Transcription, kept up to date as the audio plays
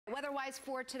weather-wise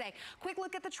for today. Quick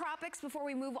look at the tropics before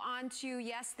we move on to,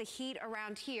 yes, the heat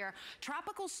around here.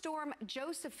 Tropical storm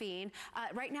Josephine.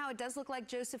 Right now, it does look like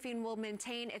Josephine will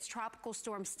maintain its tropical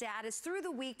storm status through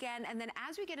the weekend. And then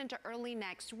as we get into early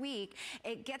next week,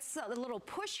 it gets a little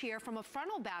push here from a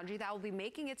frontal boundary that will be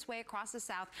making its way across the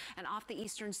south and off the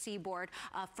eastern seaboard.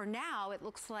 For now, it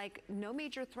looks like no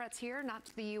major threats here, not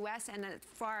to the U.S. And as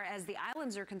far as the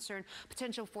islands are concerned,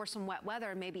 potential for some wet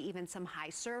weather, maybe even some high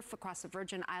surf across the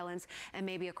Virgin Islands and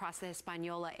maybe across the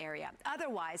Hispaniola area.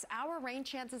 Otherwise, our rain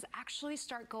chances actually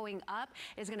start going up.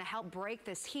 Is going to help break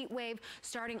this heat wave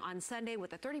starting on Sunday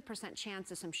with a 30%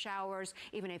 chance of some showers,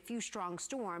 even a few strong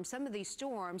storms. Some of these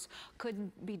storms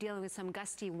could be dealing with some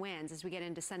gusty winds as we get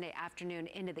into Sunday afternoon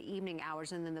into the evening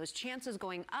hours, and then those chances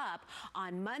going up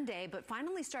on Monday, but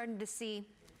finally starting to see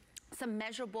some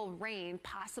measurable rain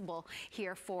possible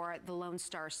here for the Lone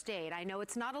Star State. I know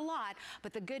it's not a lot,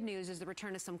 but the good news is the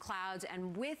return of some clouds,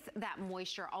 and with that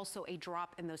moisture, also a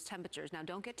drop in those temperatures. Now,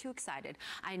 don't get too excited.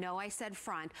 I know I said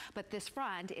front, but this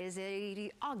front is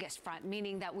a August front,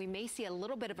 meaning that we may see a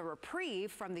little bit of a reprieve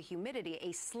from the humidity,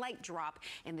 a slight drop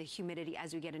in the humidity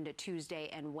as we get into Tuesday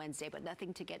and Wednesday, but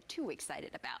nothing to get too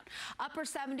excited about. Upper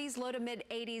 70s, low to mid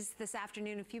 80s this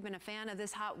afternoon. If you've been a fan of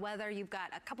this hot weather, you've got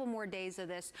a couple more days of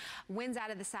this. Winds out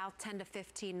of the south 10 to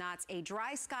 15 knots. A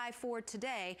dry sky for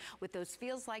today with those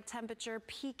feels like temperature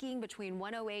peaking between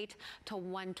 108 to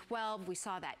 112. We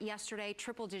saw that yesterday.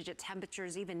 Triple digit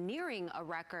temperatures even nearing a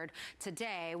record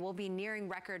today. We'll be nearing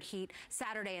record heat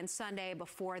Saturday and Sunday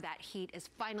before that heat is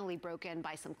finally broken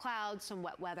by some clouds, some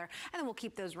wet weather, and then we'll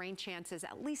keep those rain chances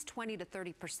at least 20 to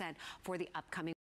 30% for the upcoming